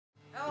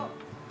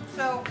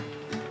So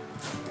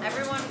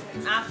everyone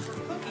asked for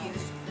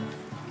cookies,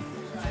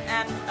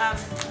 and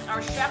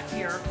our chef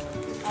here,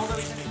 although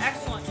he's an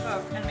excellent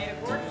cook and made a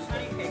gorgeous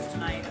honey cake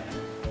tonight,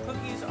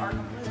 cookies are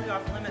completely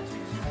off limits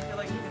because he doesn't feel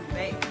like he can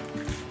bake.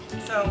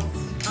 So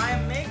I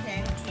am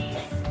making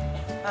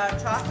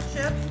chocolate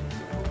chip,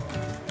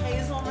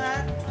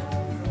 hazelnut,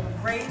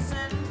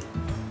 raisin,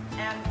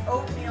 and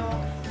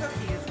oatmeal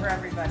cookies for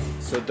everybody.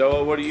 So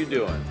Doa, what are you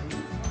doing?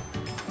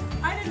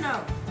 I didn't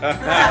know.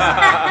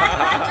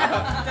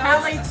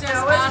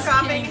 Doa's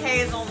chopping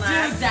hazelnuts.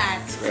 Do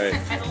that. Right.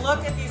 And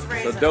look at these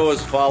raisins. So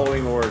Doa's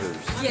following orders.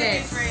 Look Yes.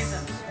 at these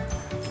raisins.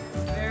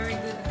 Very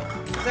good.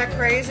 Is that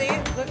crazy?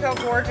 Look how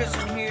gorgeous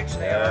and huge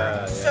they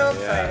are. I'm so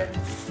excited.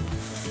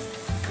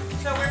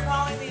 So we're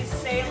calling these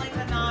Sailing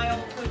the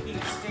Nile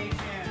cookies. Stay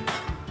tuned.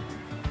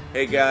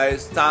 Hey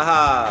guys,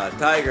 Taha,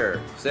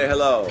 Tiger, say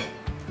hello.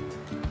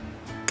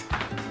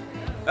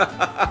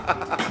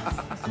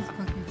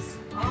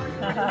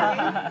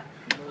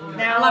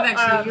 Now, I love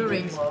actually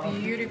earrings.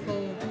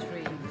 Beautiful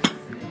rings.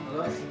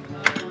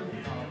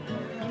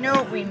 You know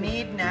what we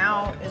need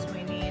now is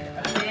we need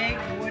a big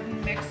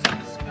wooden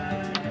mixing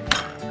spoon.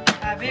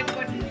 A big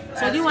wooden.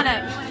 So do you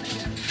wanna?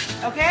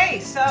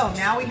 Okay, so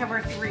now we have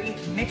our 3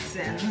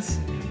 mix-ins.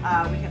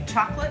 We have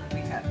chocolate,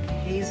 we have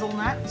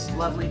hazelnuts,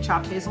 lovely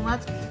chopped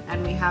hazelnuts,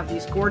 and we have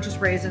these gorgeous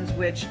raisins,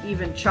 which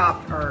even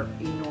chopped are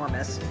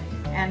enormous.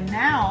 And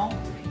now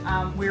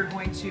we're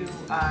going to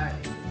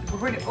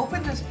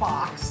open this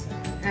box,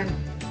 and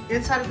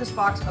inside of this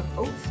box of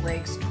oat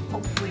flakes,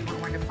 hopefully we're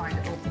going to find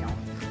oatmeal.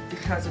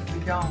 Because if we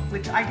don't,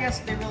 which I guess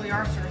they really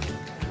are sort of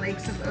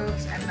flakes of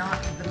oats and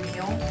not the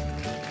meal,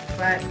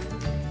 but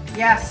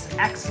yes,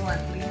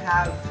 excellent. We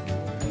have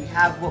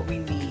what we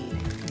need.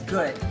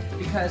 Good,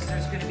 because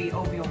there's going to be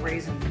oatmeal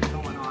raisin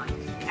going on,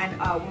 and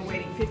we're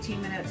waiting 15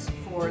 minutes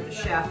for the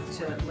chef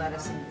to let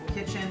us in the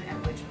kitchen.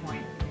 At which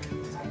point,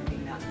 it's going to be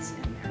nuts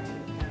in there.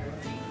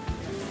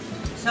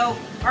 So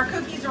our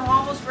cookies are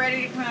almost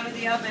ready to come out of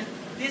the oven.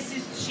 This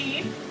is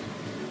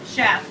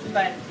Chef,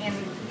 but in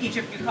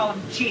Egypt you call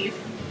him Chief.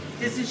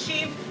 This is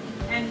Chief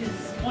and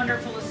his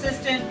wonderful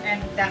assistant,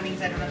 and that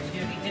means I don't have to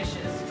do any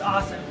dishes. It's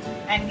awesome.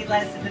 And he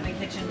led us into the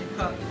kitchen to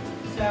cook.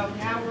 So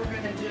now we're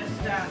going to just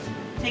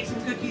take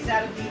some cookies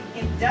out of the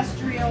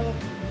industrial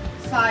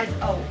size.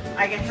 Oh,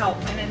 I can help.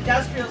 An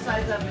industrial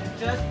size oven,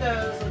 just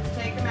those. Let's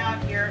take them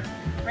out here.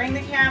 Bring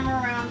the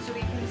camera around so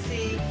we can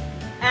see.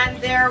 And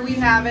there we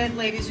have it,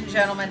 ladies and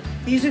gentlemen.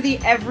 These are the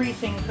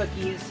everything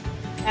cookies.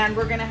 And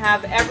we're going to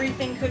have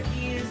everything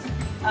cookies,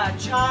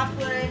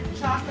 chocolate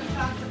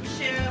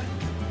chip,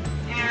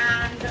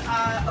 and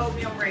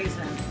oatmeal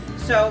raisin.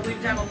 So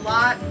we've done a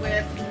lot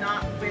with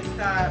not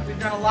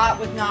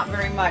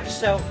very much.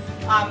 So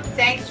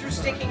thanks for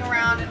sticking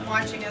around and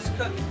watching us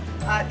cook.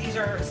 These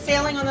are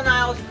Sailing on the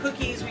Nile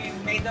cookies. We've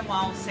made them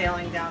while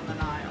sailing down the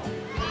Nile.